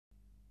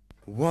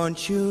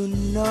Won't you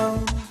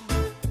know,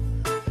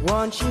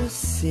 won't you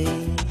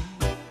see,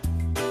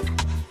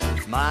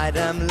 my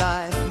damn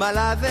life, my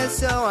life is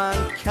so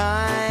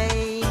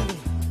unkind.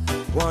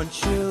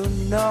 Won't you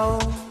know,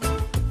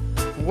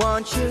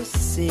 won't you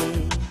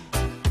see,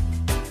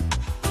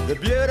 the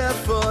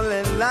beautiful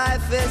in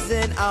life is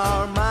in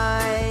our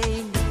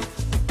mind.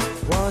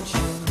 Won't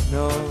you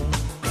know,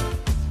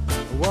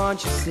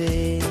 won't you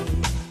see,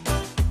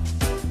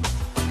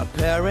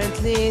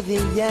 apparently the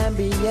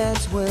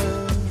ambience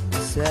will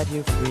set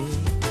you free.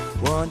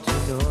 Won't you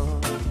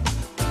know,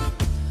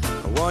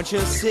 won't you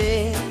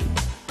see,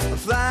 I'm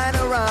flying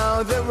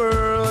around the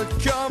world,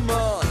 come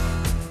on.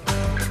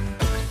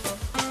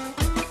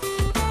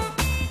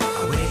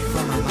 I wait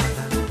for my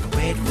mother, I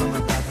wait for my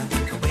brother,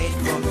 I wait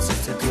for my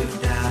sister to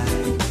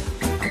die.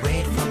 I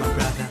wait for my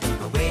brother,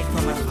 I wait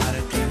for my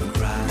father to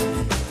cry.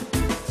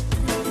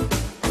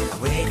 I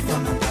wait for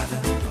my brother,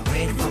 I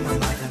wait for my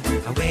mother,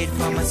 I wait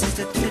for my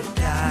sister to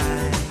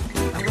die.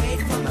 I wait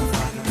for my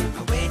father,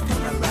 I wait for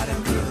my brother,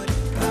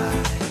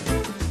 goodbye.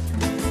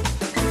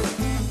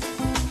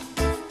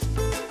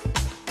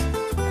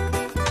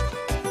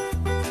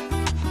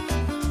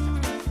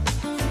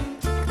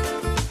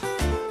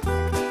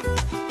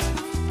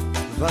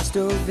 Was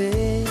du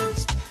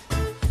willst,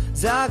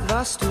 sag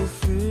was du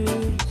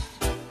fühlst.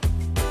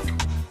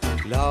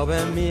 Glaube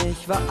mir,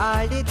 ich war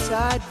all die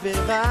Zeit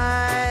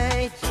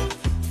bereit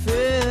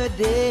für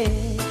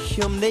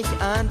dich, um dich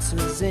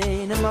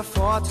anzusehen, immer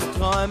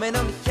vorzuträumen,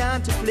 um dich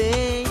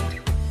anzuflehen.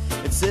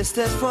 Jetzt ist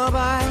es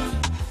vorbei,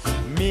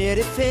 mir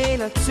die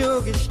Fehler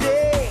zu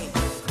gestehen.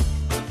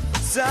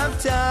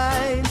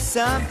 Sometimes,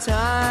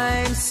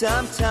 sometimes,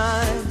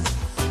 sometimes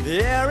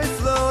the air is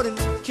floating,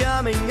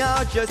 coming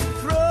out just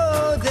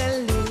through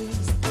the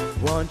leaves.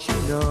 Won't you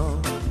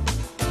know,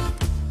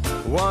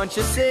 won't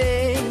you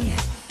see,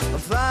 I'm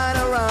flying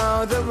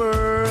around the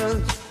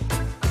world.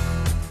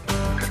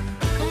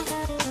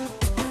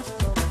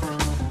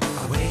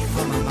 I wait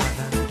for my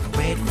mother, I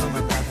wait for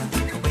my brother,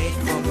 I wait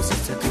for my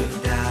sister to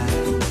die.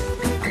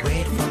 I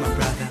wait for my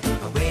brother,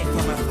 I wait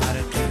for my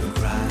father to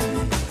cry.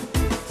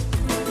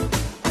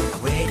 I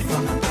wait for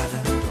my brother,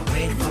 I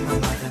wait for my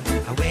mother,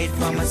 I wait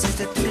for my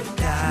sister to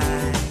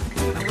die.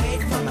 I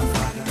wait for my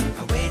father,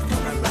 I wait for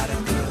my brother,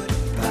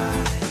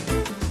 goodbye.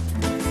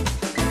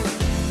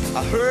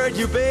 I heard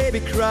you baby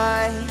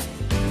cry,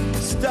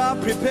 stop,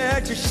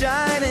 prepare to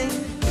shining,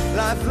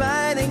 life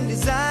lining,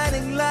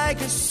 designing like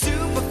a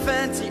super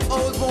fancy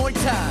old boy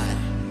tie.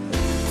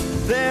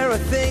 There are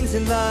things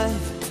in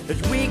life that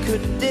we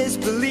couldn't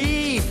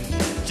disbelieve.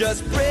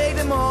 Just break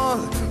them all,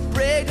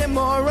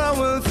 or I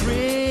will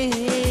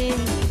freeze.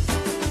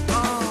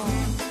 Oh.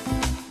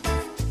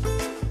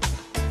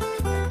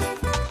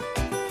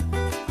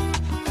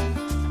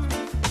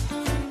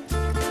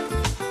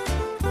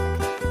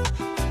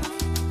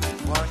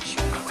 Won't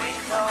you Wait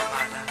for my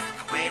mother,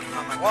 I wait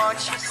for my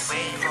won't you I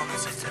wait for my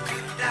sister to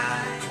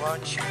die.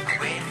 won't you I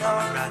wait for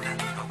my brother,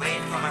 I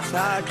wait for my hard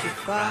father to to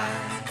cry.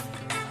 find?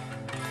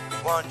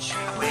 Won't you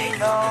I wait for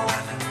know, my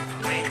brother,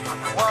 I wait for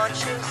my won't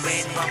mother, you I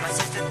wait see, for my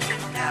sister to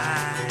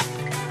die.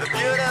 the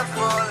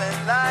beautiful in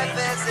life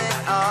is in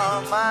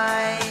our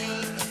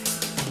mind.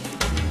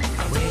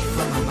 I wait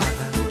for my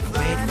mother, I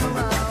wait for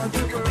my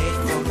brother, I wait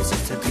for my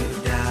sister to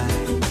die.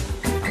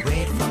 I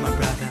wait for my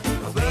brother,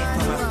 I wait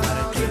for my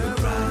father to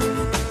cry.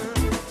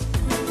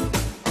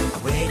 I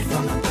wait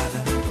for my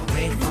brother, I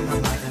wait for my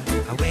mother,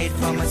 I wait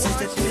for my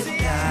sister to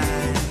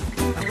die.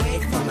 I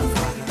wait for my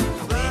father,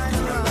 I wait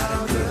for my brother,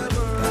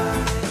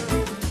 goodbye.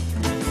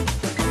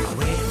 I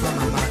wait for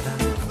my mother,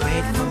 I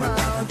wait for my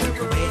brother,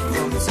 I wait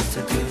for my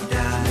sister to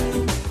die.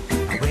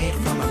 I wait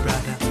for my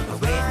brother, I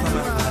wait for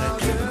my father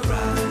to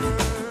cry.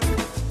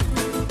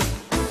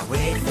 I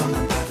wait for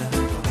my brother,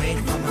 I wait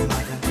for my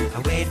mother, I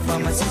wait for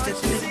my sister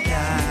to